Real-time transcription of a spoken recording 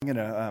I'm going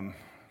to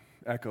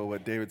echo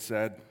what David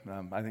said.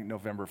 I think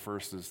November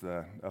 1st is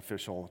the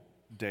official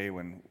day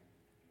when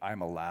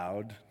I'm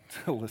allowed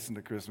to listen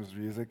to Christmas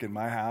music in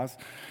my house.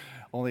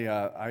 Only,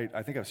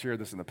 I think I've shared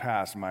this in the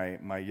past.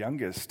 My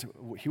youngest,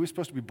 he was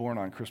supposed to be born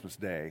on Christmas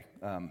Day,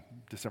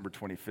 December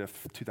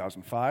 25th,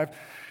 2005,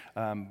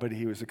 but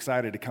he was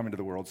excited to come into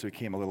the world, so he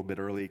came a little bit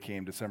early. He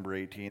came December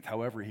 18th.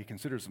 However, he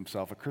considers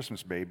himself a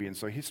Christmas baby, and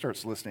so he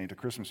starts listening to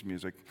Christmas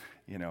music,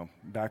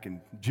 back in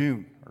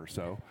June or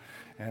so.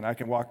 And I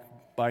can walk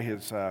by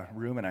his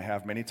room, and I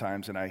have many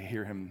times, and I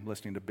hear him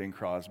listening to Bing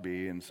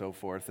Crosby and so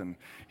forth, and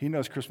he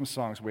knows Christmas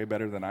songs way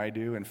better than I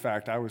do. In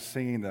fact, I was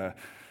singing the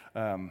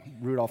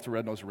Rudolph the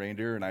Red-Nosed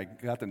Reindeer, and I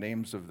got the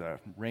names of the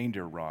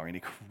reindeer wrong, and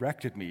he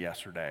corrected me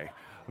yesterday.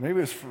 Maybe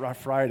it was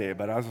Friday,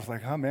 but I was just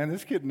like, oh man,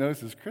 this kid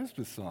knows his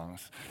Christmas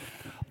songs.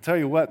 I'll tell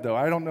you what, though,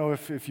 I don't know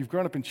if you've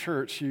grown up in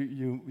church,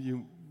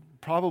 you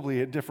probably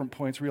at different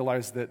points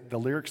realized that the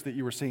lyrics that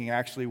you were singing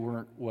actually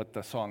weren't what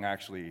the song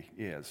actually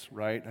is,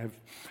 right?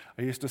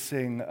 I used to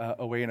sing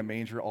 "Away in a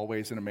Manger,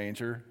 Always in a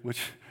Manger,"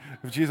 which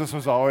if Jesus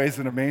was always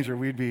in a manger,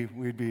 we'd be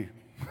we'd be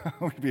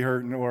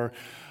hurting. Or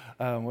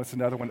what's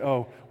another one?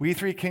 Oh, "We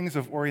Three Kings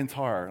of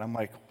Orientar," and I'm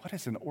like, what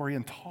is an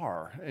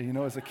Orientar? And,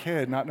 as a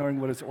kid, not knowing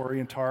what is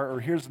Orientar.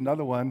 Or here's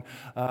another one,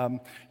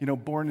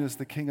 "Born is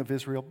the King of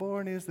Israel."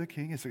 Born is the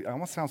King. It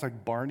almost sounds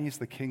like Barney's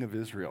the King of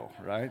Israel,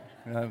 right?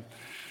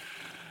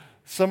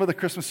 Some of the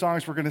Christmas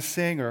songs we're going to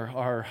sing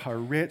are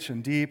rich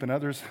and deep, and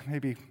others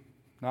maybe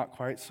not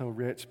quite so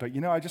rich. But,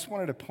 I just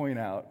wanted to point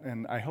out,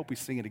 and I hope we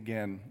sing it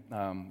again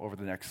over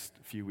the next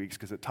few weeks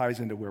because it ties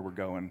into where we're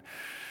going.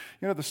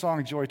 The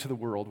song "Joy to the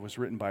World" was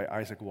written by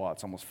Isaac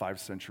Watts almost 5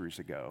 centuries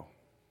ago.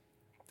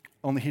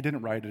 Only he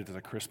didn't write it as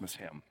a Christmas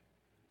hymn.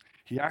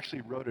 He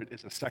actually wrote it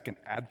as a second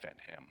Advent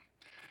hymn.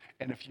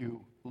 And if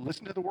you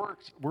listen to the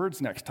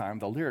words next time,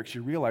 the lyrics,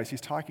 you realize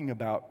he's talking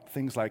about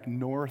things like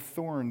 "nor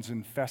thorns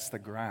infest the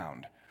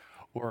ground,"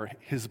 or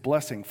 "his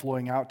blessing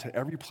flowing out to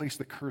every place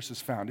that curse is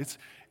found."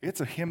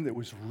 It's a hymn that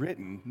was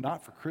written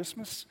not for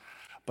Christmas,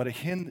 but a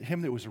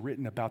hymn that was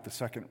written about the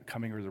second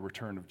coming or the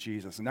return of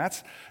Jesus. And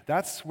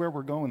that's where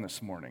we're going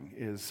this morning,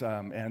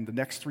 and the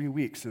next 3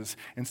 weeks is,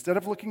 instead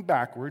of looking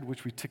backward,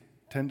 which we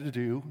tend to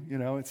do,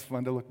 it's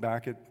fun to look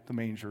back at the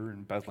manger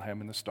and Bethlehem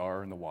and the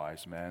star and the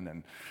wise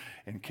men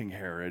and King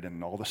Herod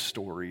and all the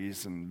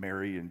stories and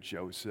Mary and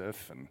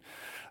Joseph.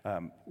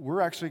 And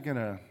we're actually going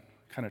to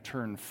kind of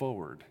turn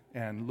forward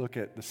and look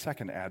at the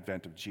second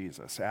advent of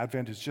Jesus.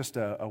 Advent is just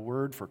a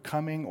word for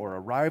coming or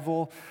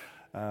arrival.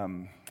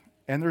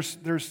 And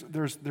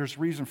there's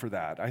reason for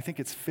that. I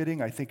think it's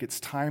fitting. I think it's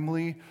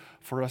timely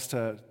for us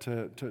to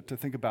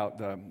think about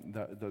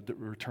the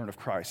return of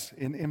Christ.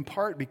 In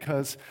part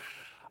because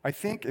I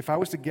think, if I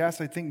was to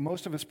guess, I think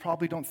most of us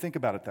probably don't think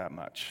about it that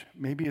much.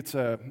 Maybe it's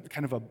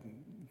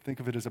think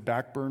of it as a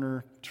back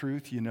burner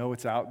truth.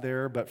 It's out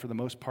there, but for the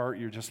most part,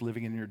 you're just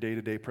living in your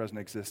day-to-day present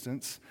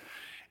existence.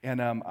 And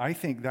I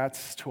think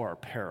that's to our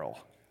peril,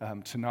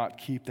 to not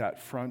keep that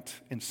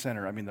front and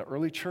center. I mean, the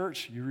early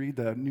church, you read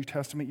the New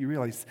Testament, you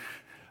realize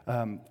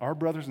our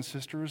brothers and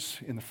sisters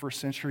in the first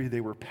century,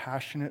 they were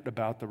passionate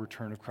about the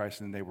return of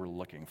Christ, and they were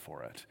looking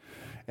for it.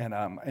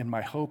 And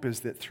my hope is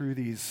that through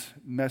these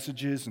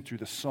messages and through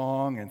the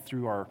song and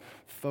through our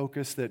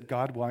focus, that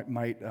God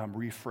might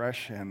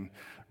refresh and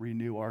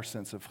renew our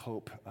sense of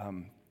hope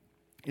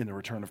in the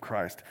return of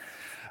Christ.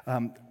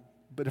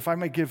 But if I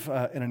may give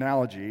an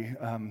analogy,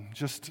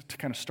 just to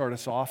kind of start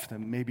us off,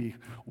 and maybe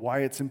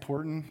why it's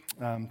important,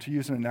 to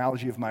use an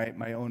analogy of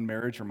my own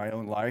marriage or my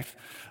own life,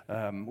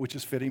 which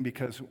is fitting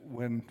because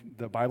when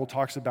the Bible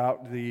talks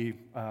about the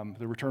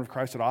return of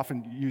Christ, it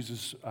often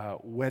uses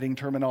wedding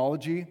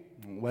terminology,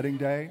 wedding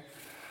day.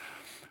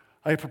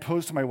 I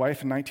proposed to my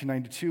wife in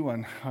 1992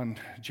 on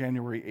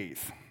January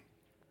 8th.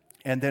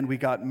 And then we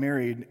got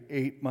married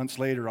 8 months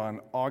later on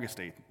August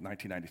 8th,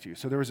 1992.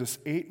 So there was this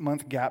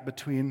 8-month gap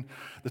between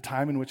the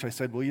time in which I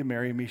said, "Will you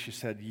marry me?" She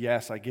said,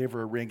 "Yes." I gave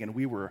her a ring, and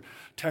we were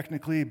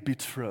technically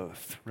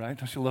betrothed, right?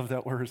 Don't you love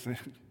that word? It's a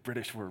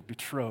British word,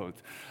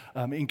 betrothed.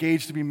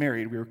 Engaged to be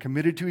married. We were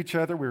committed to each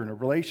other. We were in a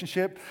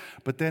relationship.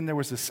 But then there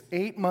was this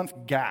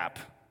 8-month gap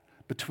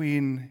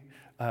between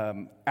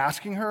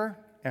asking her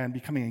and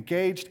becoming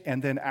engaged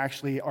and then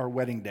actually our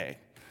wedding day.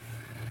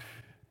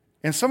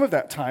 And some of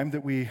that time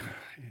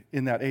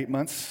in that 8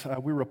 months,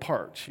 we were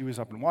apart. She was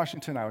up in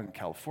Washington, I was in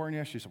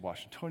California. She's a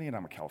Washingtonian,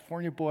 I'm a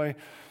California boy.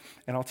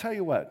 And I'll tell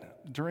you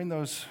what, during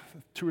those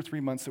 2 or 3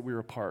 months that we were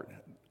apart,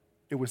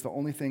 it was the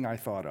only thing I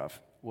thought of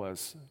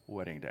was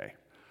wedding day.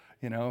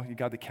 You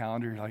got the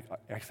calendar, you're like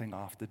Xing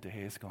off the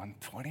days, going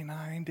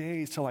 29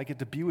 days till I get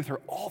to be with her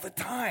all the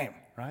time,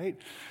 right?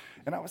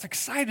 And I was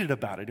excited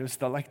about it. It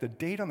was like the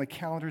date on the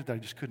calendar that I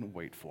just couldn't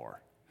wait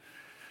for.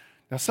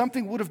 Now,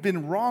 something would have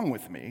been wrong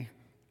with me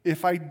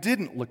if I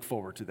didn't look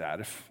forward to that.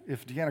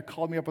 If Deanna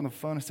called me up on the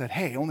phone and said,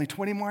 "Hey, only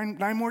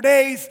 29 more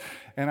days,"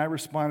 and I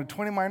responded,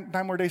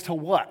 29 more days till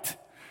what?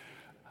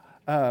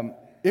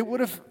 It would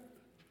have,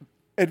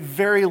 at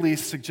very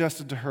least,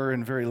 suggested to her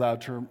in very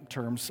loud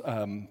terms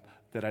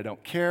that I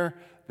don't care,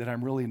 that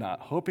I'm really not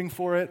hoping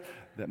for it,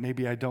 that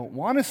maybe I don't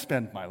want to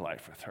spend my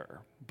life with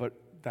her. But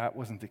that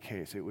wasn't the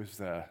case. It was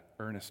the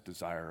earnest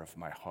desire of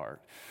my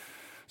heart.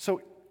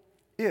 So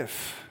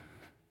if,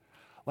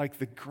 like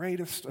the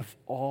greatest of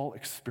all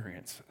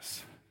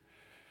experiences,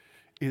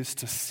 is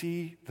to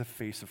see the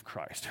face of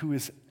Christ, who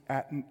is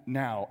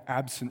now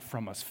absent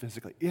from us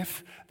physically,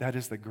 if that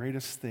is the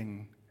greatest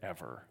thing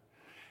ever,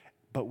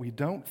 but we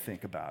don't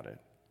think about it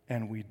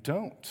and we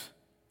don't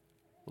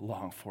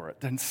long for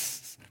it, then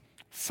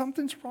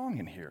something's wrong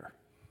in here.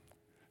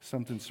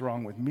 Something's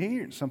wrong with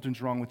me,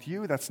 something's wrong with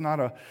you. That's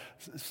not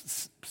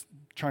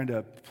trying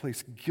to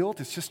place guilt.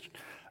 It's just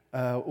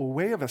a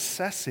way of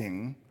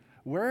assessing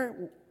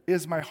where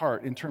is my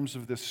heart in terms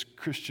of this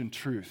Christian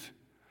truth.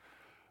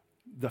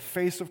 The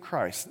face of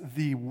Christ,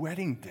 the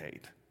wedding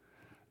date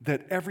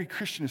that every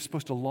Christian is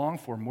supposed to long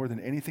for more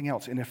than anything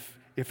else. And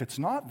if it's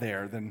not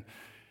there, then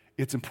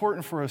it's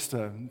important for us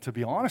to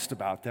be honest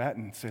about that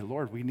and say,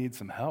 Lord, we need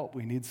some help.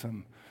 We need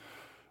some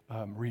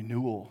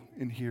renewal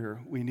in here.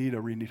 We need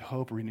a renewed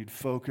hope, a renewed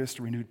focus,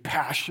 a renewed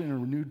passion, a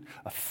renewed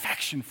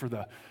affection for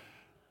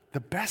the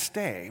best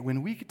day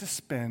when we get to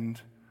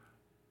spend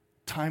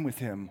time with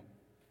Him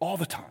all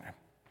the time.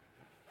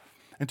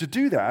 And to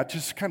do that,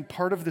 just kind of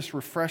part of this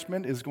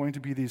refreshment is going to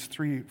be these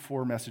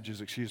 4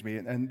 messages,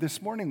 and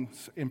this morning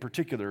in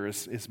particular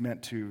is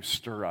meant to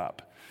stir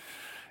up.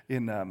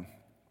 In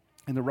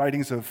the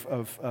writings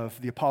of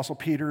the Apostle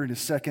Peter in his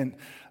second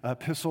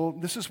epistle,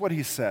 this is what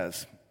he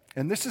says,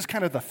 and this is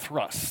kind of the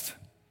thrust.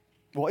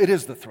 Well, it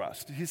is the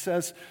thrust. He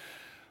says,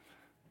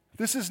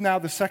 this is now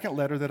the second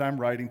letter that I'm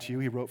writing to you.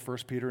 He wrote 1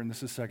 Peter, and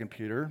this is 2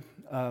 Peter.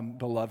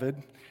 Beloved,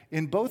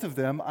 in both of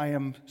them I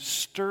am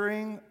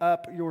stirring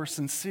up your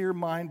sincere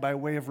mind by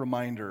way of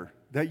reminder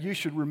that you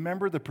should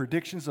remember the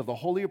predictions of the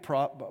holy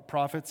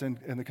prophets and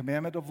the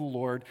commandment of the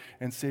Lord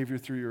and Savior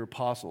through your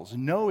apostles,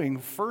 knowing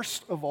this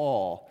first of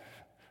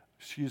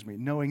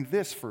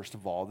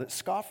all, that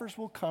scoffers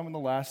will come in the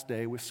last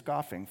day with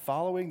scoffing,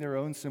 following their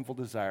own sinful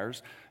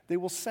desires. They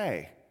will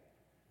say,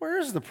 where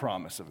is the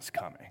promise of His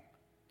coming?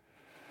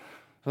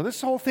 So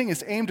this whole thing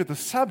is aimed at the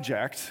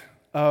subject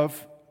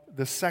of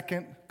the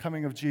second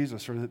coming of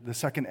Jesus, or the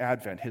second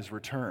advent, His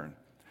return.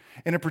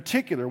 And in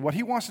particular, what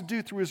He wants to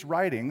do through His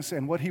writings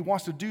and what He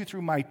wants to do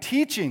through my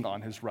teaching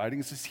on His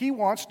writings is He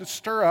wants to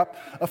stir up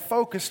a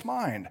focused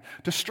mind,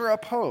 to stir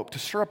up hope, to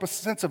stir up a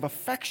sense of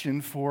affection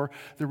for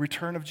the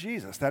return of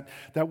Jesus. That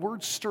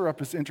word stir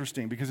up is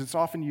interesting because it's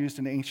often used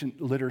in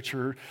ancient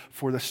literature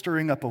for the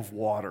stirring up of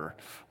water.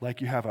 Like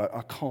you have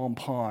a calm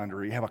pond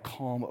or you have a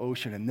calm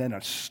ocean and then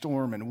a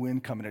storm and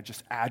wind come and it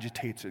just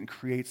agitates it and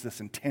creates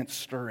this intense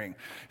stirring.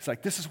 It's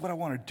like, this is what I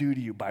want to do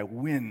to you by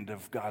wind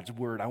of God's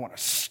word. I want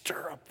to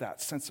stir up that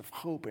sense of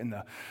hope and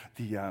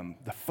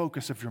the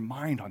focus of your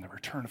mind on the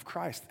return of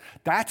Christ.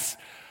 That's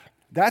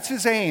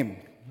His aim.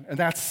 And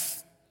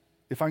that's,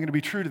 if I'm going to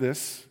be true to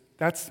this,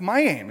 that's my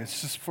aim.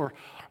 It's just for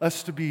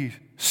us to be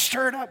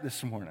stirred up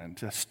this morning,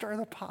 to stir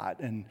the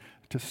pot and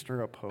to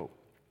stir up hope.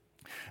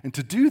 And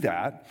to do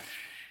that,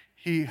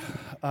 He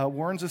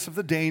warns us of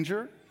the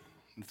danger,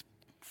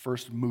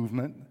 first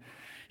movement.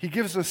 He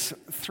gives us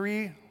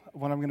 3,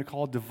 what I'm going to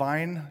call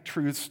divine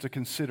truths to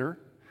consider.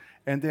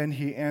 And then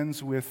he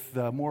ends with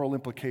the moral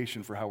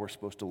implication for how we're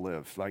supposed to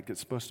live, like it's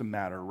supposed to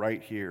matter right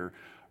here,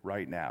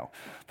 right now.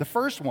 The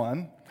first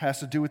one has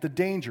to do with the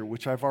danger,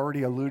 which I've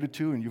already alluded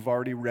to and you've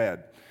already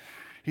read.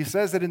 He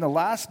says that in the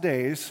last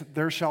days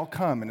there shall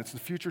come, and it's the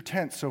future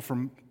tense. So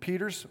from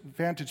Peter's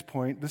vantage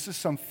point, this is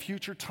some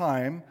future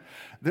time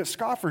that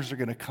scoffers are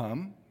going to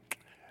come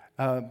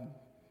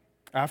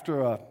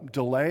after a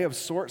delay of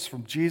sorts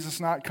from Jesus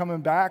not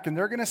coming back, and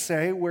they're going to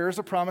say, where's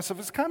the promise of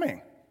His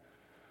coming?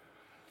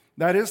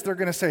 That is, they're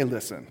going to say,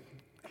 listen,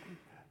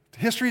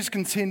 history's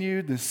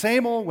continued the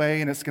same old way,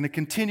 and it's going to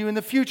continue in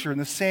the future in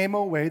the same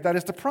old way. That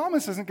is, the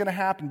promise isn't going to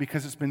happen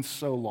because it's been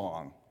so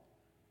long.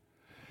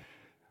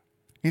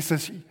 He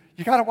says,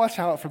 you got to watch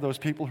out for those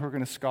people who are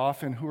going to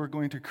scoff and who are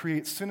going to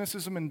create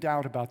cynicism and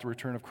doubt about the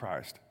return of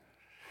Christ.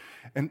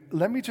 And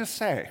let me just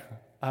say,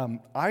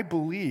 I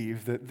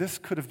believe that this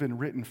could have been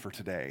written for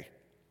today.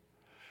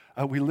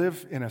 We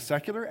live in a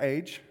secular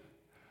age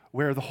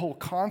where the whole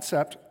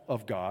concept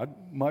of God,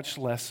 much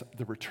less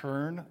the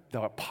return,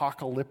 the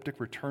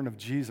apocalyptic return of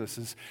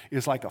Jesus,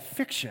 is like a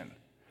fiction.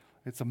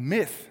 It's a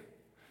myth.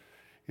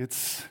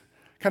 It's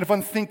kind of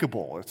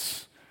unthinkable.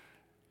 It's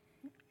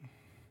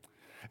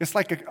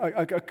like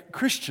a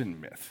Christian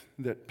myth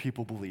that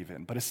people believe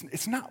in, but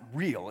it's not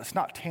real. It's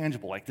not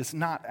tangible. Like, this is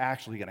not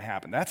actually going to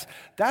happen.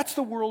 That's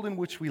the world in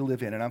which we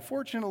live in, and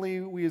unfortunately,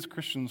 we as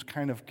Christians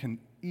kind of can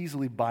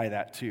easily buy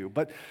that too.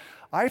 But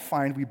I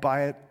find we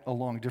buy it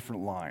along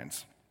different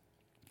lines.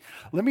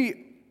 Let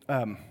me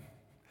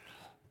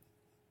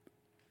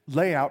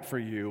lay out for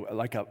you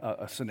like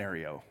a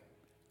scenario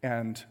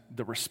and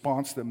the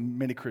response that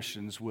many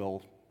Christians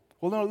will,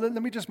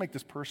 let me just make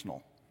this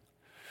personal.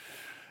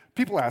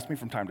 People ask me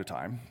from time to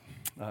time,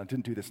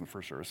 didn't do this in the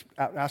first service,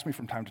 ask me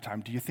from time to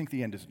time, do you think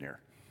the end is near?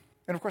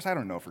 And of course, I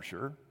don't know for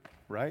sure,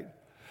 right?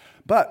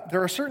 But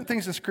there are certain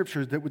things in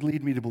Scripture that would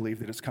lead me to believe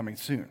that it's coming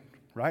soon.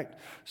 right?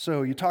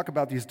 So you talk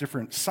about these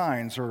different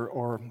signs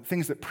or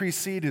things that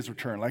precede his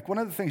return. Like one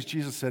of the things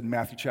Jesus said in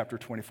Matthew chapter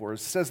 24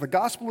 is, it says, the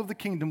gospel of the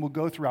kingdom will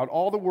go throughout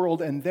all the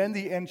world and then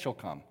the end shall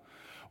come,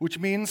 which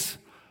means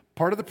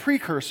part of the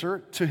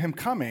precursor to him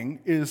coming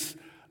is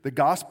the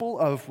gospel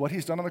of what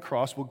he's done on the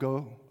cross will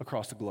go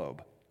across the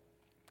globe,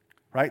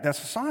 right?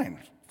 That's a sign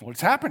of what's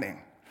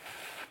happening.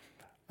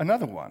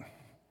 Another one,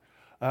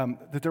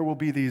 that there will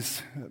be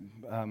these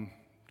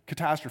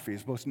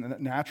catastrophes, both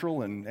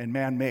natural and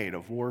man-made,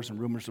 of wars and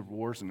rumors of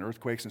wars and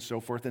earthquakes and so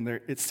forth. And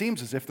it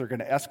seems as if they're going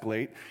to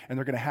escalate and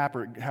they're going to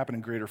happen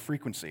in greater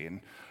frequency.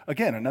 And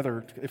again,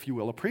 another, if you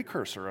will, a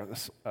precursor,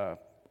 a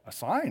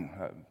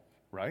sign,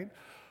 right?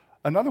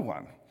 Another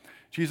one.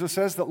 Jesus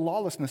says that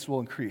lawlessness will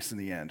increase in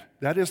the end.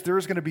 That is, there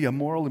is going to be a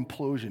moral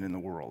implosion in the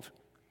world.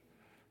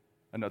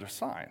 Another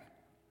sign.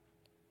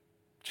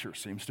 Sure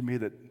seems to me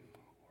that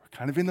we're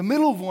kind of in the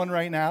middle of one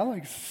right now,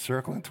 like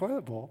circling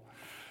toilet bowl.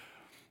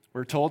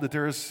 We're told that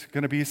there is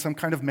going to be some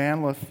kind of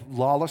man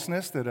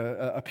lawlessness that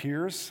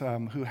appears,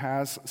 who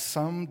has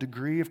some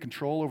degree of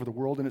control over the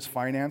world and its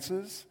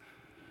finances.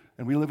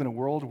 And we live in a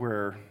world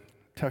where,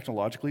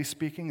 technologically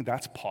speaking,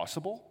 that's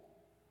possible.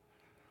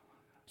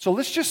 So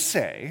let's just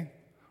say,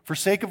 for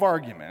sake of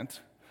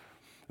argument,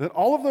 that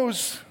all of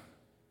those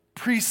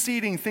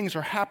preceding things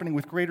are happening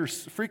with greater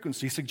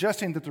frequency,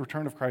 suggesting that the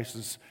return of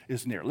Christ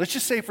is near. Let's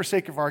just say, for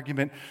sake of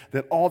argument,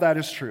 that all that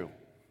is true.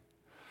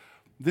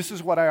 This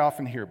is what I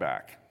often hear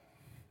back.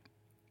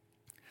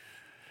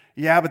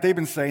 Yeah, but they've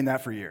been saying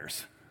that for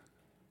years.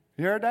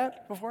 You heard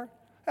that before?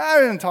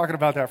 I've been talking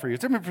about that for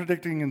years. They've been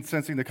predicting and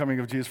sensing the coming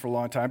of Jesus for a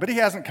long time, but he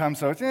hasn't come,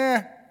 so it's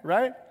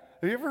right?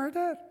 Have you ever heard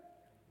that?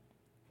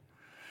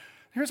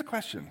 Here's a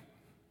question.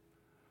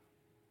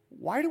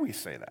 Why do we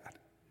say that?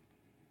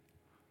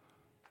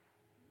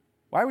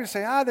 Why would we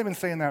say, they've been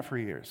saying that for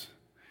years?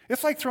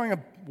 It's like throwing a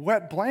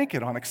wet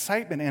blanket on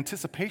excitement,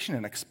 anticipation,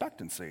 and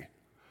expectancy.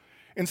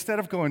 Instead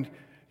of going,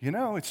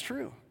 it's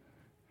true.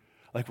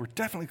 Like, we're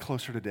definitely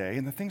closer today,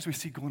 and the things we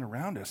see going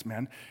around us,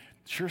 man,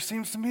 sure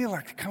seems to me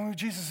like the coming of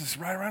Jesus is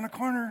right around the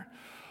corner.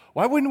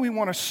 Why wouldn't we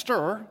want to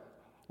stir?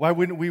 Why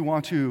wouldn't we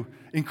want to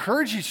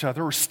encourage each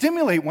other or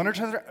stimulate one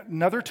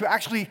another to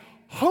actually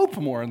hope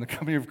more in the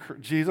coming of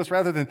Jesus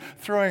rather than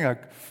throwing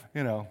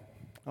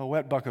a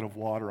wet bucket of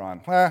water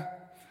on?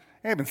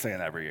 I've been saying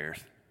that for years.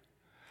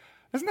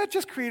 Doesn't that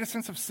just create a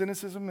sense of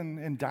cynicism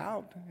and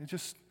doubt? It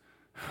just...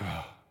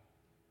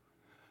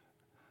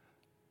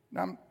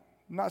 Now, I'm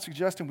not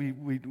suggesting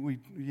we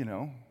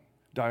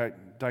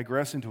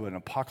digress into an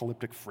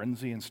apocalyptic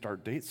frenzy and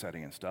start date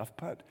setting and stuff,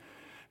 but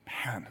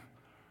man,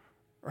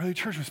 early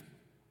church was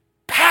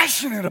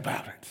passionate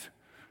about it.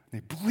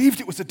 They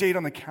believed it was a date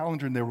on the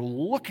calendar and they were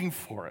looking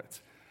for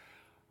it.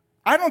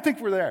 I don't think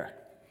we're there.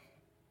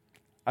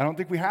 I don't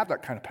think we have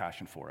that kind of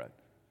passion for it.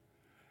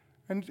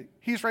 And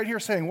he's right here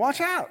saying,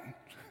 watch out.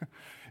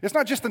 It's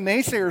not just the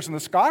naysayers and the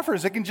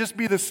scoffers. It can just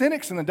be the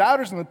cynics and the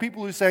doubters and the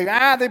people who say,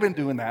 they've been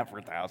doing that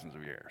for thousands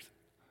of years.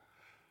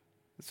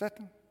 Is that,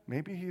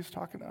 maybe he's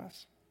talking to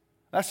us?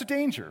 That's the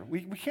danger.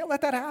 We can't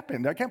let that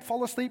happen. I can't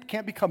fall asleep,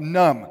 can't become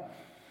numb.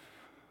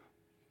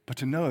 But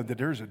to know that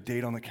there's a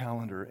date on the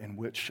calendar in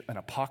which an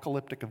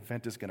apocalyptic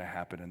event is going to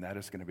happen, and that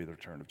is going to be the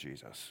return of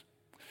Jesus.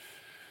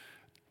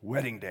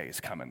 Wedding day is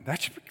coming.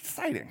 That should be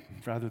exciting,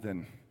 rather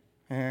than,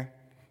 they've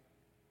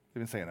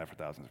been saying that for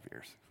thousands of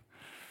years.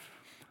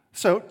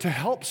 So, to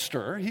help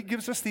stir, he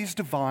gives us these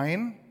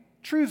divine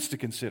truths to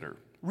consider,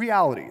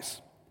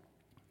 realities.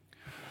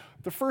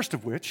 The first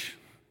of which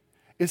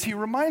is he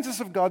reminds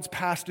us of God's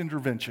past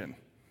intervention.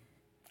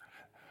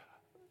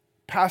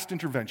 Past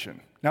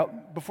intervention. Now,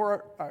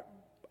 before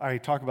I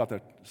talk about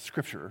the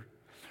scripture,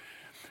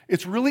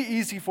 it's really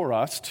easy for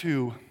us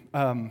to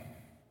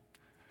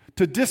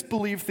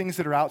disbelieve things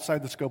that are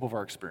outside the scope of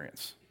our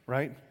experience,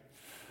 right?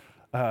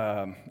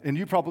 And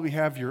you probably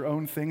have your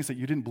own things that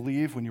you didn't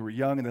believe when you were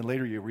young, and then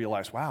later you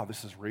realize, wow,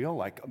 this is real.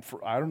 Like,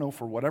 I don't know,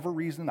 for whatever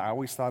reason, I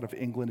always thought of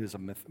England as a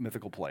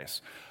mythical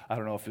place. I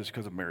don't know if it's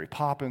because of Mary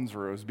Poppins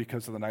or it was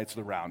because of the Knights of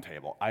the Round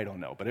Table. I don't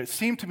know. But it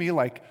seemed to me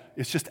like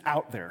it's just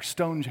out there,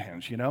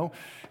 Stonehenge, And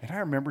I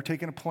remember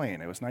taking a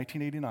plane. It was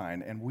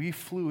 1989, and we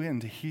flew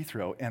into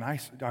Heathrow, and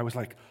I was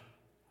like,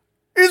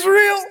 it's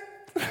real!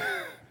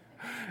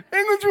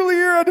 England's really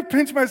here. I had to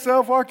pinch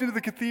myself, walked into the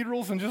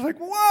cathedrals, and just like,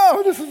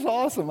 whoa, this is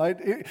awesome.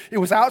 It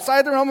was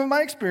outside the realm of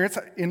my experience.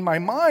 In my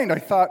mind, I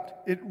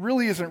thought it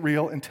really isn't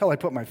real until I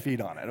put my feet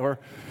on it. Or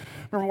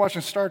I remember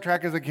watching Star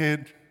Trek as a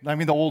kid. I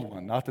mean the old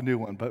one, not the new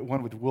one, but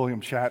one with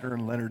William Shatner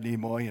and Leonard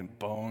Nimoy and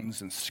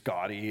Bones and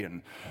Scotty.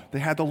 And they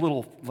had the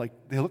little,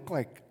 they look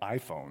like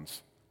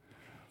iPhones.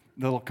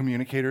 The little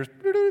communicators.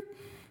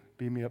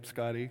 Beam me up,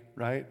 Scotty,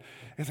 right?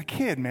 As a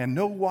kid, man,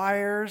 no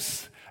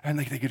wires, and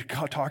they could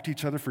talk to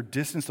each other for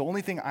distance. The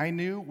only thing I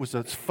knew was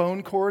a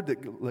phone cord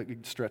that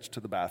stretched to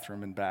the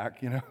bathroom and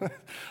back, I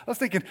was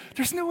thinking,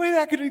 there's no way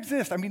that could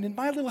exist. I mean, in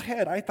my little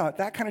head, I thought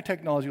that kind of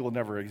technology will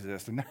never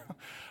exist. And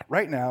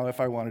right now, if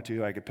I wanted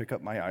to, I could pick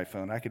up my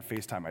iPhone, I could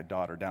FaceTime my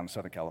daughter down in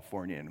Southern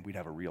California, and we'd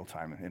have a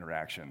real-time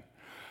interaction.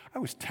 I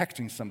was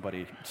texting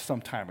somebody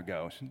some time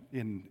ago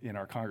in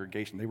our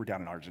congregation. They were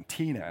down in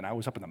Argentina, and I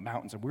was up in the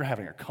mountains, and we were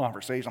having a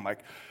conversation. I'm like,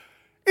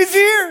 it's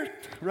here,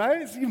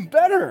 right? It's even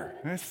better.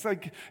 And it's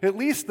like, at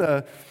least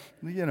the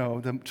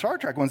Star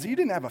Trek ones, you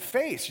didn't have a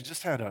face. You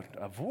just had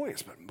a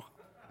voice. But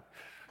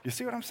you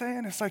see what I'm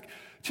saying? It's like,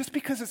 just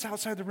because it's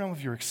outside the realm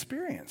of your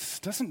experience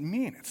doesn't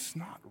mean it's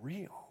not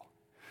real.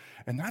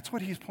 And that's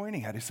what he's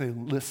pointing at. He's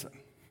saying, listen,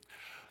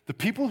 the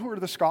people who are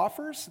the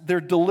scoffers, they're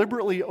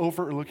deliberately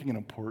overlooking an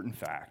important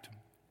fact.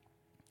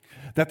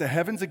 That the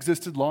heavens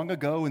existed long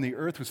ago and the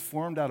earth was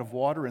formed out of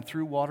water and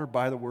through water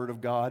by the word of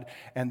God,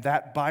 and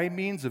that by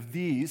means of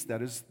these,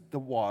 that is the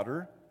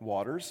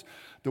waters,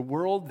 the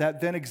world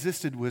that then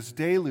existed was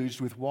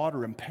deluged with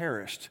water and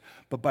perished.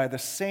 But by the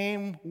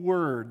same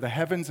word, the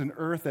heavens and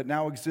earth that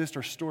now exist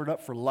are stored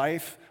up for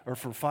life or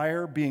for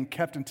fire, being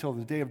kept until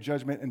the day of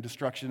judgment and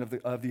destruction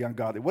of the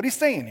ungodly. What he's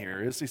saying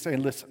here is he's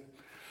saying, listen,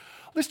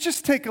 let's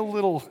just take a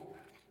little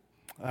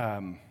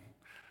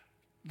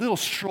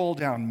stroll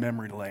down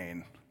memory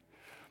lane.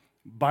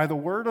 By the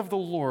word of the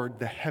Lord,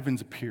 the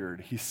heavens appeared.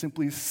 He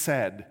simply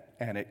said,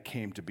 and it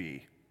came to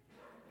be.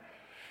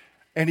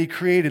 And he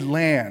created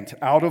land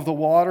out of the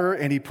water,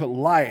 and he put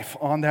life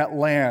on that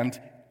land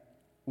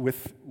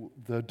with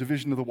the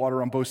division of the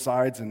water on both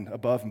sides and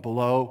above and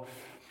below.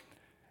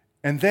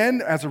 And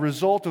then, as a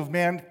result of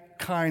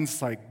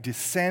mankind's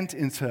descent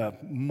into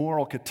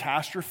moral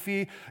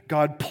catastrophe,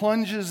 God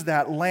plunges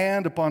that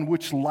land upon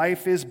which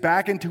life is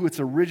back into its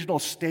original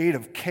state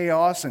of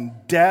chaos and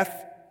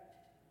death.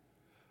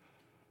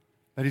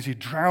 That is, he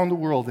drowned the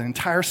world, an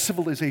entire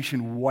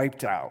civilization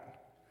wiped out.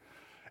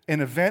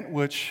 An event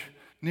which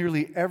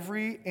nearly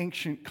every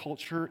ancient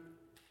culture,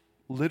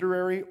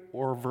 literary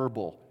or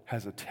verbal,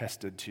 has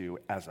attested to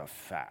as a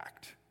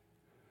fact.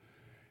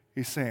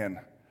 He's saying,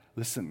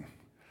 listen,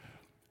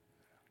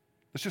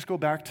 let's just go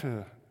back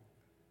to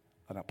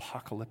an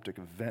apocalyptic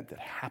event that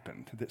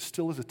happened that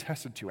still is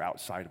attested to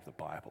outside of the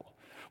Bible,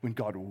 when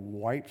God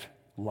wiped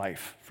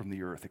life from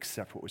the earth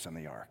except what was on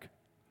the ark.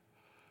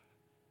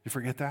 You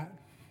forget that?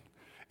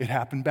 It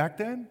happened back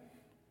then.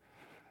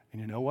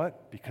 And you know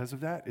what? Because of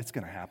that, it's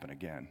going to happen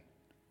again.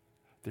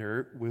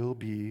 There will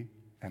be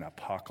an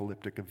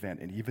apocalyptic event.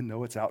 And even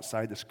though it's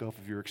outside the scope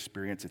of your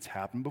experience, it's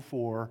happened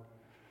before,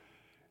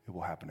 it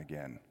will happen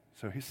again.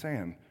 So he's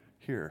saying,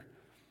 here,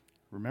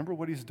 remember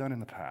what he's done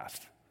in the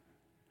past,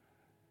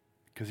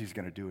 because he's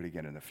going to do it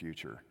again in the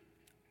future.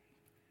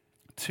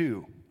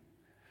 2,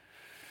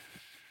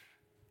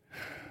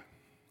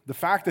 the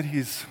fact that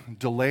he's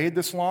delayed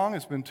this long,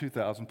 it's been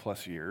 2,000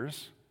 plus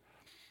years.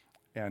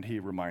 And he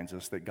reminds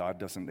us that God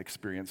doesn't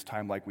experience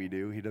time like we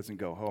do. He doesn't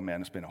go, oh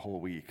man, it's been a whole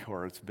week,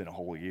 or it's been a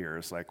whole year.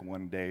 It's like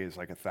one day is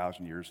like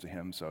 1,000 years to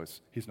him, so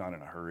he's not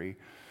in a hurry.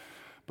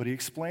 But he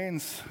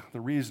explains the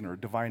reason or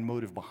divine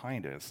motive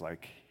behind it. It's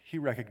like he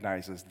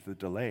recognizes that the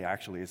delay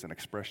actually is an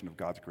expression of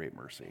God's great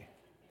mercy.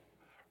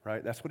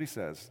 Right? That's what he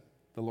says.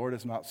 The Lord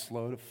is not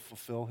slow to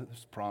fulfill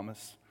his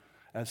promise,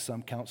 as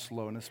some count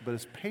slowness, but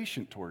is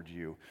patient toward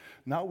you,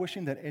 not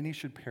wishing that any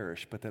should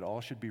perish, but that all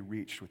should be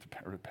reached with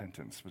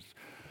repentance.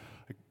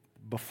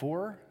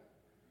 Before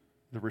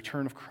the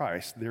return of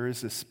Christ, there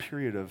is this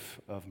period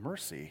of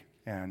mercy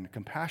and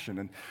compassion.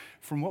 And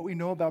from what we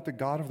know about the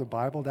God of the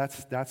Bible,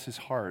 that's his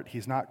heart.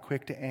 He's not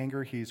quick to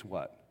anger. He's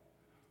what?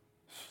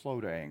 Slow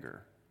to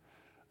anger.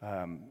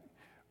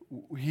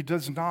 He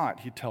does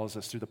not, he tells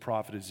us through the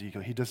prophet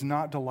Ezekiel, he does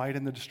not delight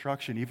in the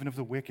destruction, even of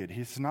the wicked.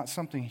 He's not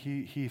something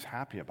he's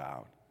happy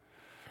about.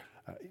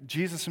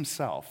 Jesus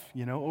himself,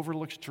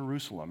 overlooks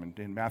Jerusalem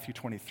in Matthew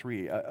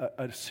 23,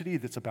 a city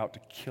that's about to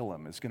kill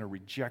him, is going to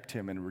reject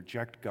him and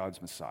reject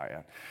God's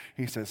Messiah.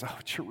 He says, oh,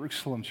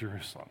 Jerusalem,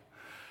 Jerusalem,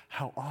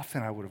 how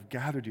often I would have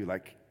gathered you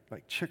like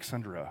chicks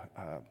under a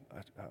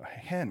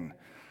hen,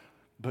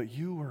 but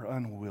you were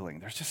unwilling.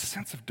 There's just a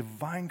sense of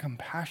divine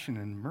compassion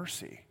and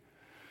mercy.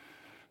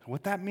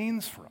 What that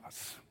means for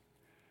us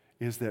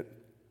is that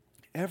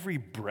every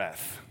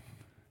breath,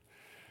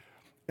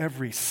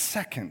 every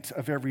second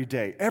of every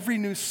day, every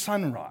new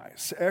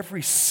sunrise,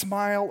 every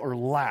smile or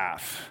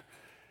laugh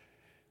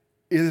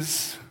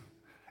is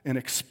an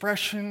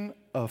expression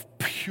of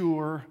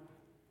pure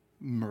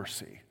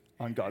mercy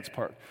on God's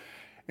part.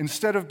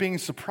 Instead of being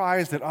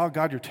surprised that, oh,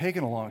 God, you're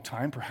taking a long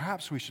time,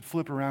 perhaps we should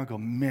flip around and go,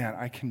 man,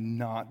 I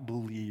cannot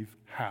believe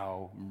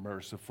how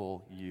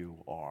merciful you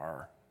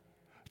are.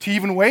 To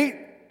even wait?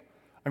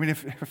 I mean,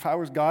 if I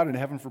was God, and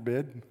heaven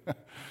forbid,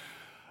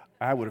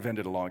 I would have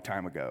ended a long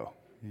time ago.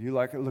 You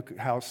look at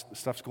how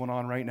stuff's going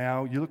on right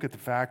now. You look at the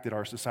fact that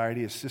our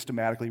society is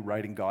systematically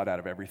writing God out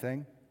of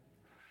everything.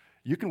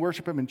 You can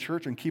worship him in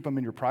church and keep him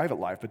in your private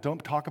life, but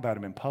don't talk about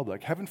him in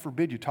public. Heaven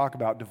forbid you talk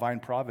about divine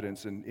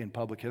providence in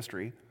public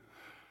history.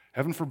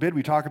 Heaven forbid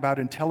we talk about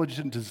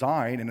intelligent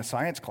design in a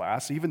science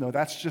class, even though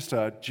that's just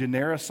a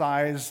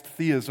genericized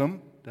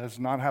theism. Does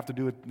not have to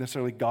do with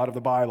necessarily God of the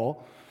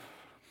Bible.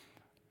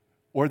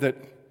 Or that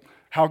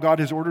how God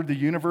has ordered the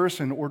universe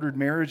and ordered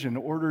marriage and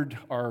ordered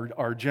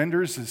our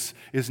genders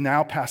is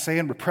now passé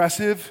and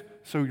repressive,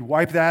 so you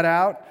wipe that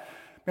out.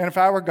 Man, if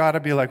I were God,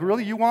 I'd be like,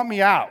 really, you want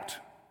me out?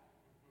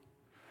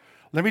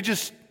 Let me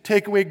just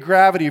take away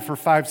gravity for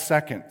 5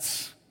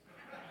 seconds.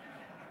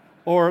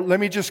 Or let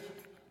me just,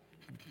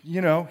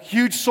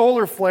 huge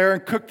solar flare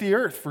and cook the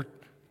earth for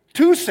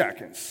 2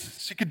 seconds.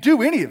 She could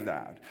do any of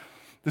that.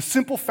 The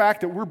simple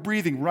fact that we're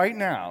breathing right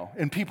now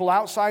and people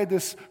outside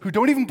this who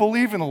don't even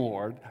believe in the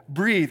Lord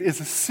breathe is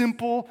a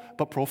simple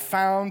but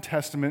profound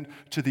testament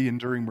to the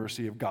enduring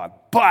mercy of God.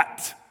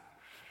 But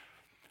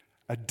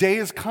a day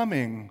is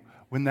coming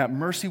when that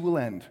mercy will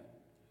end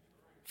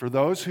for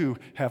those who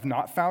have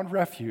not found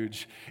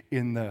refuge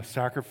in the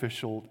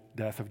sacrificial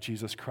death of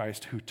Jesus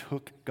Christ, who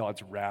took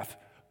God's wrath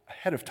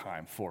ahead of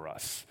time for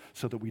us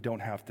so that we don't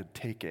have to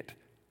take it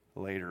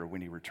later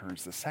when he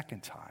returns the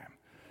second time.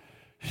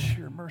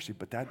 Sheer mercy,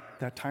 but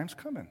that time's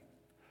coming.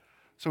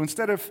 So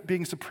instead of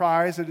being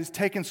surprised that it's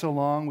taken so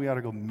long, we ought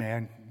to go,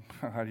 man,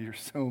 God, you're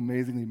so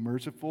amazingly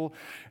merciful.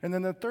 And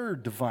then the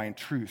third divine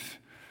truth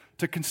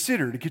to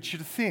consider, to get you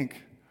to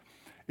think,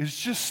 is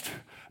just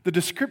the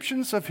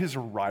descriptions of his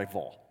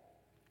arrival.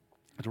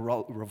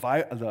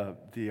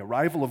 The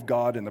arrival of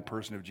God in the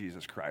person of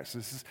Jesus Christ.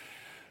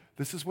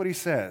 This is what he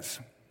says.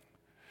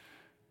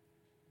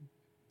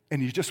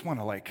 And you just want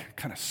to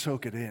kind of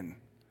soak it in.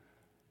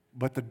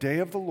 But the day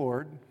of the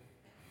Lord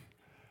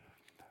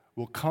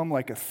will come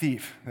like a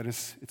thief.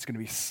 It's going to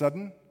be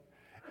sudden.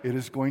 It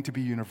is going to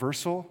be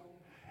universal.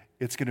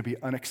 It's going to be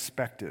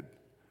unexpected.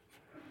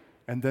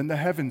 And then the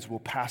heavens will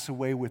pass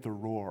away with a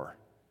roar.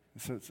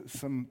 So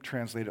some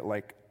translate it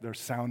like the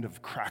sound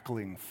of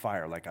crackling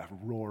fire, like a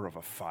roar of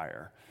a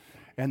fire.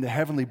 And the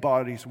heavenly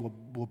bodies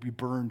will be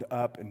burned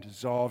up and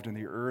dissolved in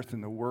the earth,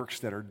 and the works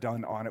that are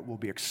done on it will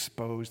be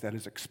exposed. That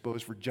is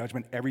exposed for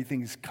judgment.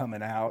 Everything's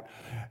coming out.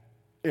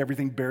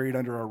 Everything buried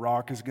under a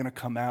rock is going to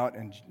come out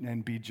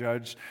and be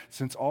judged.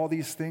 Since all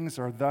these things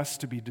are thus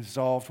to be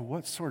dissolved,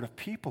 what sort of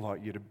people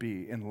ought you to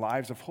be in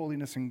lives of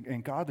holiness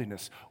and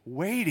godliness,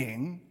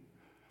 waiting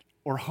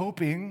or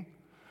hoping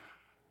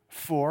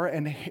for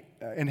and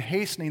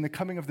hastening the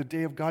coming of the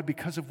day of God,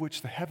 because of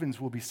which the heavens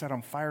will be set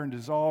on fire and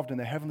dissolved, and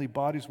the heavenly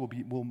bodies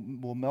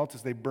will melt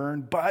as they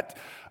burn. But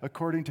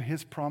according to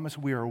his promise,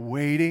 we are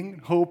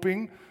waiting,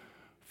 hoping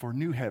for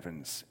new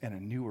heavens and a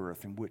new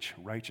earth in which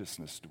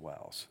righteousness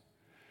dwells.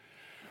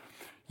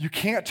 You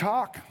can't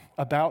talk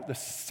about the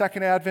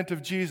second advent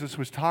of Jesus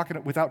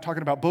without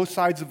talking about both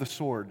sides of the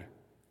sword.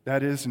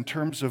 That is, in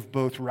terms of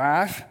both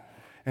wrath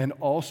and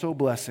also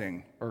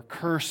blessing, or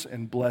curse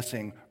and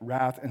blessing,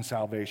 wrath and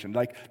salvation.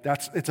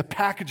 It's a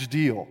package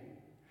deal.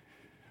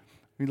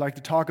 We'd like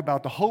to talk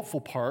about the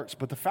hopeful parts,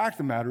 but the fact of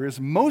the matter is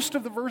most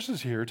of the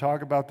verses here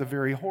talk about the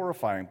very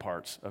horrifying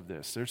parts of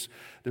this.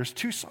 There's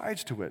 2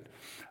 sides to it.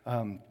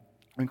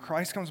 When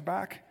Christ comes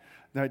back,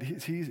 that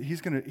he's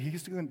going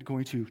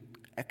to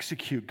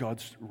execute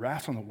God's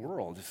wrath on the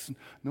world. It's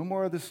no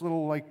more of this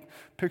little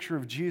picture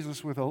of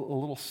Jesus with a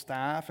little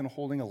staff and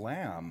holding a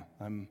lamb.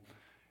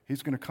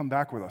 He's going to come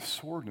back with a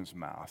sword in his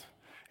mouth,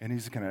 and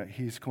he's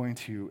going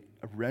to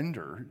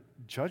render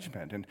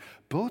judgment. And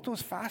both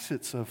those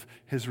facets of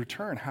his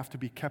return have to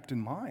be kept in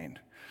mind.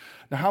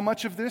 Now, how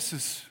much of this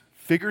is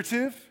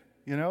figurative,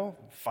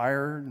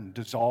 fire and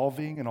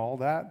dissolving and all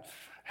that?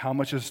 How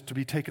much is to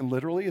be taken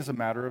literally is a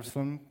matter of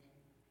some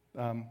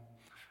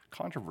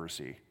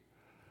controversy.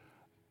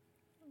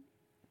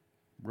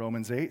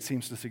 Romans 8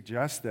 seems to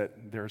suggest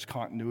that there's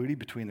continuity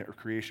between the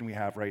creation we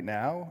have right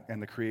now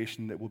and the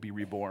creation that will be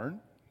reborn.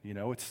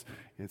 It's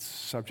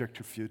subject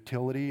to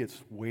futility.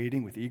 It's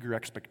waiting with eager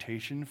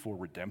expectation for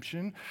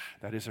redemption.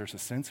 That is, there's a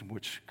sense in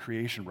which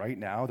creation right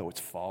now, though it's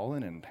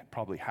fallen and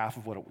probably half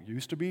of what it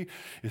used to be,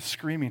 is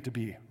screaming to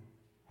be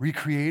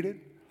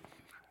recreated.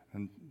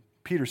 And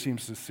Peter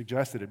seems to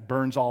suggest that it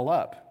burns all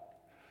up.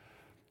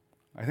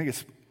 I think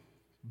it's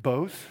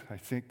both. I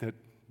think that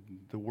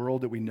the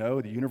world that we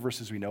know, the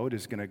universe as we know it,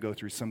 is going to go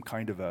through some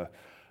kind of a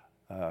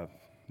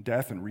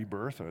death and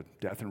rebirth, a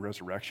death and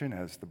resurrection,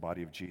 as the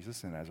body of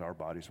Jesus and as our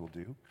bodies will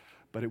do.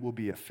 But it will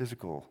be a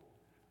physical,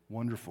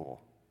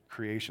 wonderful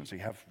creation. So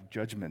you have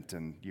judgment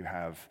and you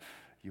have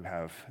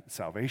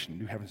salvation,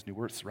 new heavens, new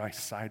earths, right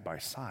side by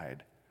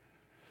side.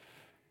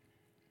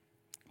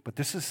 But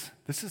this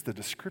is the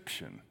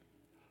description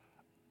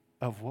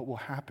of what will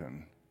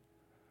happen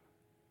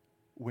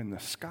when the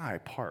sky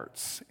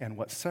parts and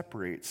what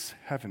separates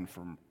heaven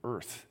from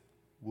earth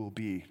will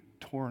be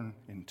torn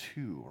in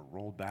two or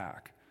rolled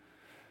back.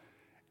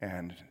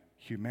 And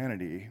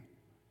humanity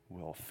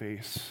will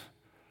face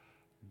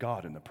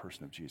God in the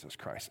person of Jesus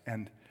Christ.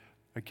 And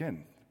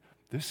again,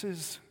 this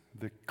is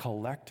the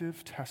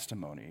collective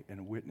testimony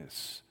and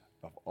witness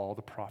of all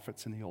the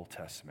prophets in the Old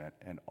Testament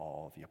and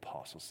all the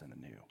apostles in the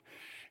New.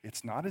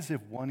 It's not as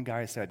if one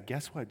guy said,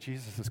 guess what,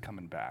 Jesus is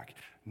coming back.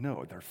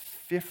 No, there are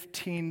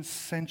 15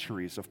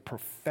 centuries of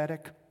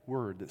prophetic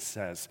word that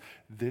says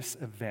this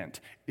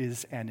event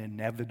is an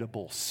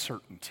inevitable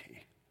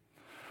certainty.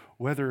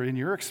 Whether in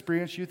your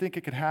experience you think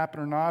it could happen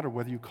or not, or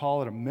whether you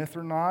call it a myth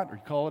or not, or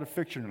you call it a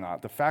fiction or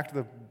not, the fact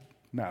of the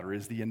matter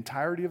is the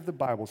entirety of the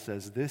Bible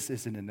says this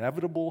is an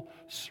inevitable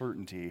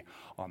certainty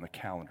on the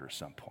calendar at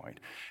some point.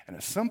 And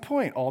at some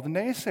point, all the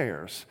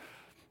naysayers,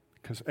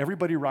 because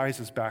everybody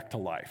rises back to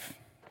life.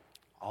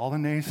 all the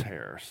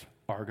naysayers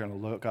are going to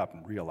look up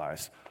and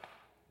realize,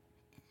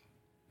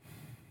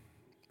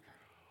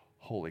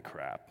 holy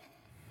crap.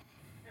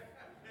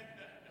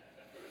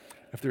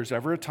 If there's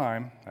ever a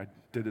time, I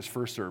did this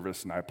first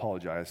service, and I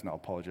apologize, and I'll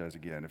apologize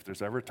again. If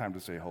there's ever a time to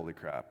say holy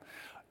crap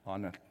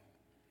on a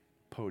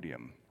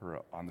podium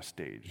or on the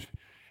stage,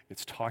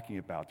 it's talking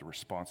about the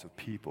response of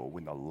people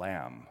when the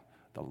Lamb,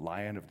 the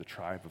Lion of the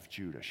tribe of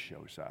Judah,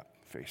 shows up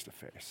face to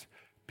face.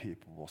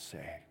 People will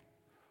say,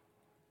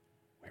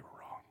 we were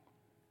wrong.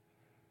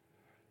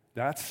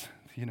 That's,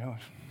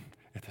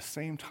 at the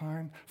same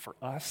time, for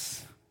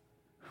us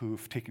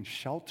who've taken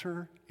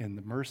shelter in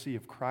the mercy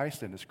of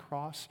Christ and his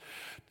cross,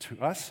 to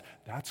us,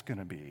 that's going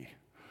to be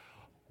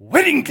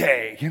wedding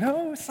day.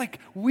 It's like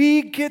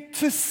we get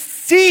to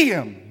see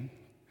him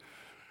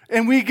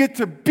and we get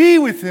to be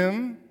with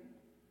him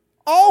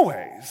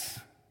always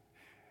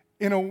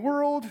in a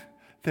world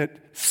that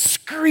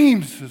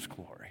screams his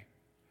glory.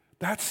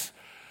 That's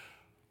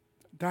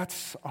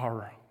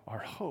our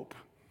hope.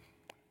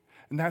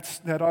 And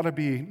that ought to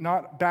be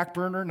not back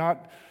burner,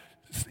 not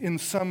in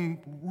some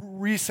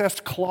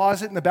recessed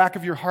closet in the back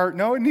of your heart.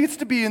 No, it needs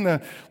to be in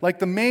the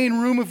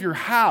main room of your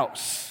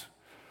house.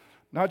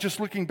 Not just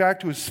looking back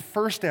to his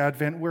first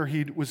advent where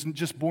he wasn't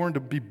just born to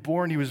be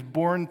born, he was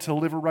born to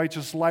live a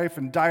righteous life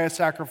and die a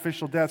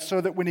sacrificial death so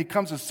that when he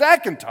comes a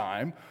second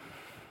time,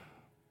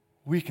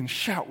 we can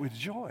shout with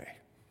joy.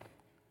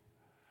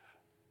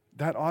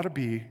 That ought to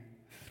be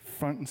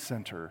front and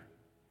center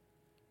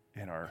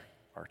in our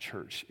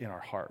church, in our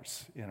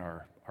hearts, in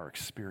our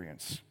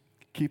experience.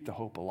 Keep the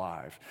hope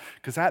alive.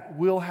 Because that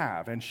will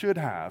have and should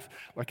have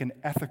like an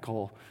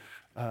ethical,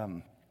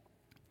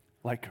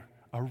 like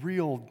a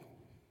real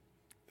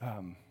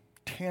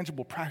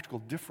tangible, practical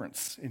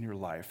difference in your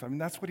life. I mean,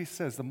 that's what he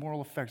says, the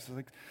moral effects. It's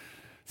like,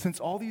 since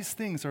all these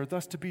things are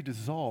thus to be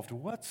dissolved,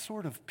 what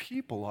sort of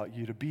people ought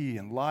you to be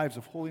in lives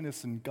of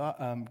holiness and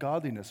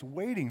godliness,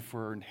 waiting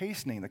for and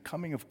hastening the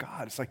coming of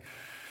God? It's like,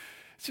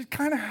 it should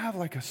kind of have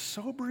like a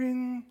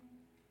sobering,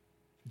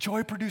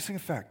 joy-producing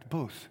effect,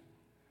 both.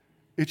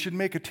 It should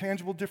make a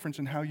tangible difference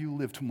in how you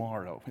live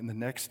tomorrow, and the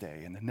next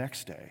day, and the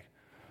next day.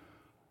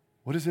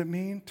 What does it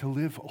mean to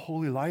live a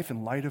holy life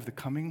in light of the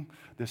coming,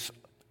 this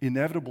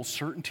inevitable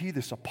certainty,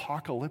 this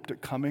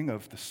apocalyptic coming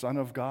of the Son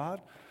of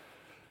God?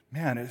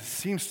 Man, it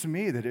seems to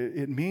me that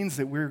it means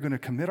that we're going to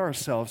commit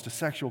ourselves to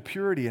sexual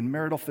purity and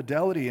marital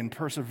fidelity and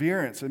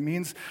perseverance. It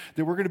means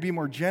that we're going to be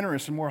more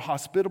generous and more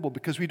hospitable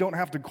because we don't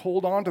have to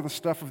hold on to the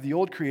stuff of the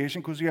old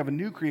creation because we have a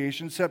new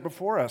creation set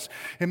before us.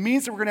 It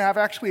means that we're going to have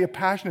actually a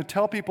passion to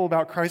tell people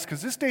about Christ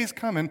because this day is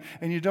coming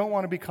and you don't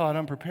want to be caught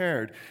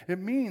unprepared. It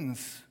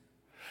means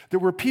that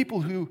we're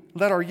people who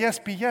let our yes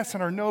be yes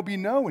and our no be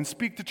no and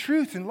speak the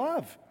truth in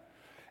love.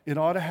 It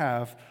ought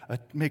to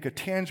make a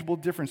tangible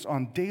difference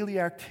on daily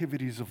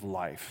activities of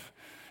life.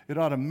 It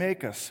ought to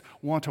make us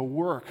want to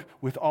work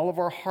with all of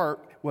our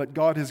heart what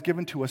God has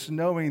given to us,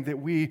 knowing that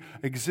we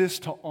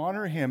exist to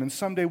honor him, and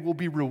someday we'll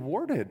be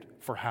rewarded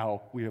for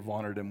how we have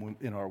honored him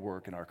in our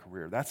work and our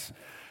career. That's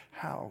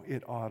how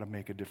it ought to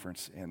make a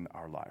difference in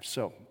our lives.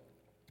 So,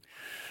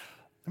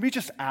 let me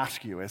just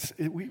ask you,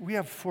 we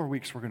have 4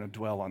 weeks we're going to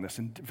dwell on this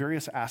in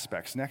various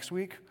aspects. Next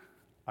week,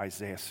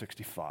 Isaiah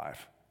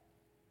 65.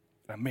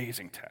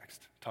 Amazing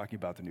text, talking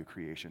about the new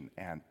creation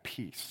and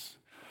peace.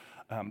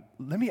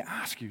 Let me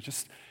ask you,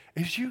 just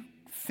as you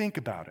think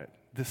about it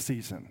this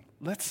season,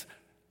 let's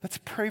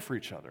pray for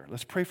each other.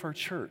 Let's pray for our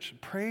church.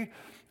 Pray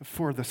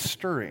for the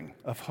stirring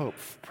of hope.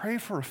 Pray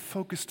for a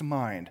focused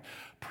mind.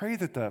 Pray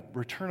that the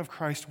return of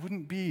Christ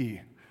wouldn't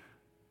be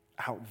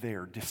out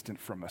there, distant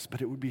from us,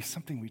 but it would be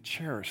something we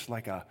cherish,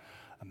 like a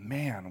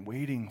man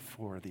waiting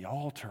for the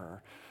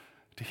altar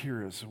to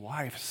hear his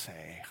wife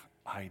say,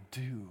 I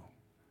do.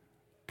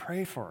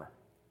 Pray for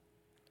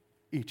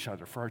each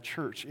other, for our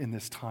church in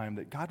this time,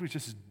 that God would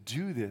just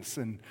do this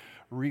and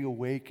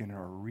reawaken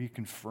or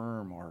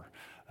reconfirm or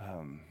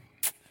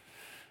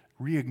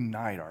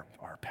reignite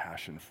our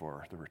passion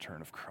for the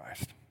return of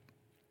Christ.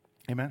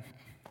 Amen?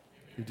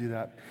 You do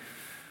that?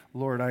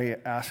 Lord, I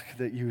ask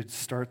that you would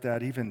start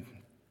that even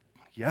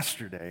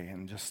yesterday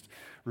and just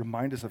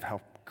remind us of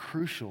how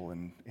crucial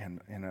and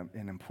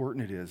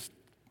important it is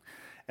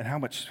and how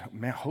much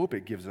hope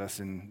it gives us.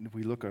 And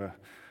we look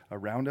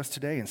around us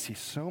today and see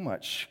so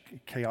much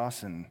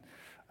chaos and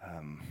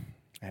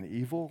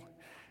evil,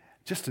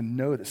 just to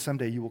know that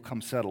someday you will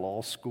come settle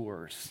all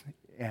scores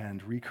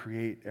and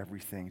recreate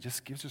everything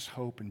just gives us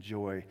hope and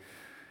joy,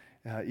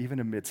 even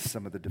amidst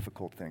some of the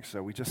difficult things.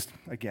 So we just,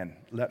 again,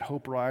 let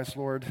hope rise,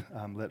 Lord.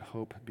 Let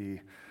hope be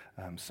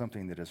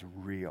something that is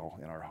real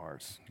in our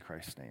hearts. In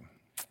Christ's name,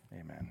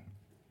 amen.